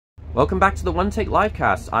Welcome back to the One Take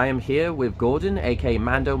Livecast. I am here with Gordon, aka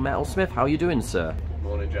Mando Metalsmith. How are you doing, sir?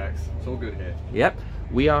 Morning, Jax. It's all good here. Yep.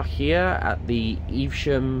 We are here at the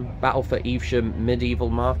Yveshem, Battle for Yveshem Medieval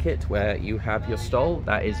Market, where you have your stall.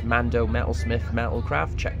 That is Mando Metalsmith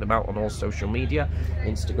Metalcraft. Check them out on all social media,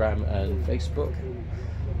 Instagram and Facebook.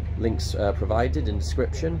 Links provided in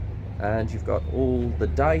description. And you've got all the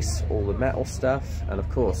dice, all the metal stuff, and of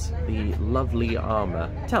course, the lovely armour.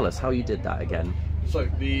 Tell us how you did that again. So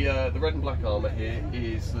the red and black armour here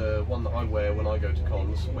is the one that I wear when I go to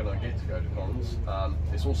cons, when I get to go to cons.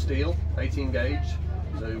 It's all steel, 18 gauge,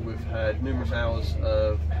 so we've had numerous hours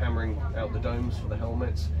of hammering out the domes for the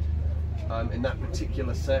helmets. In that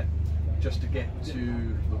particular set, just to get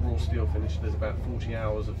to the raw steel finish, there's about 40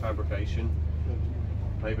 hours of fabrication,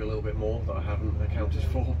 maybe a little bit more that I haven't accounted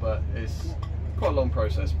for, but it's quite a long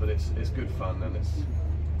process, but it's good fun and it's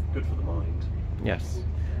good for the mind. Yes.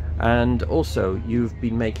 And also, you've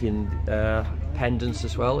been making pendants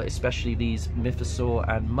as well, especially these Mythosaur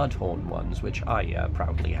and Mudhorn ones, which I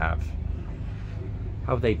proudly have.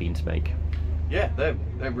 How have they been to make? Yeah, they're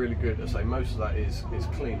really good. I say most of that is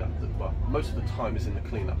clean up. Well, most of the time is in the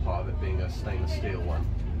clean up part of it, being a stainless steel one.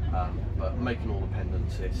 But making all the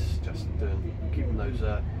pendants, it's just keeping those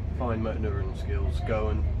fine motor neuron skills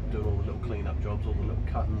going, doing all the little clean up jobs, all the little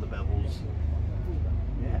cutting, the bevels.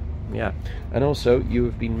 Yeah, and also you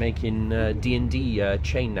have been making D&D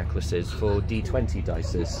chain necklaces for D20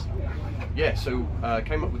 dices. Yeah, so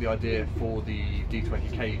came up with the idea for the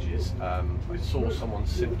D20 cages. I saw someone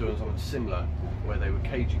doing something similar where they were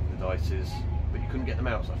caging the dices, but you couldn't get them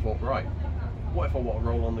out. So I thought, right, what if I want to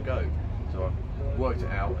roll on the go? So I worked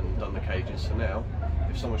it out and done the cages. So now,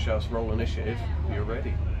 if someone shouts "roll initiative," you're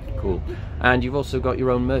ready. Cool. And you've also got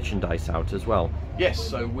your own merchandise out as well. Yes,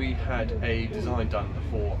 so we had a design done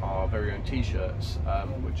for our very own t-shirts,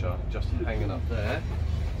 which are just hanging up there,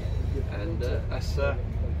 and that's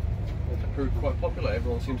proved quite popular.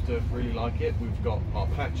 Everyone seems to really like it. We've got our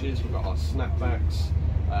patches, we've got our snapbacks,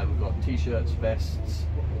 we've got t-shirts, vests,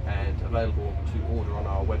 and available to order on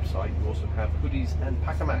our website. We also have hoodies and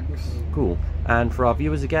pack-a-macs. Cool. And for our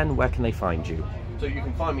viewers again, where can they find you? So you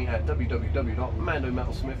can find me at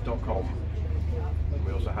www.mandometalsmith.com.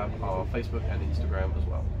 We also have our Facebook and Instagram as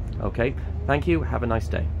well. Okay, thank you. Have a nice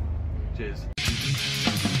day. Cheers.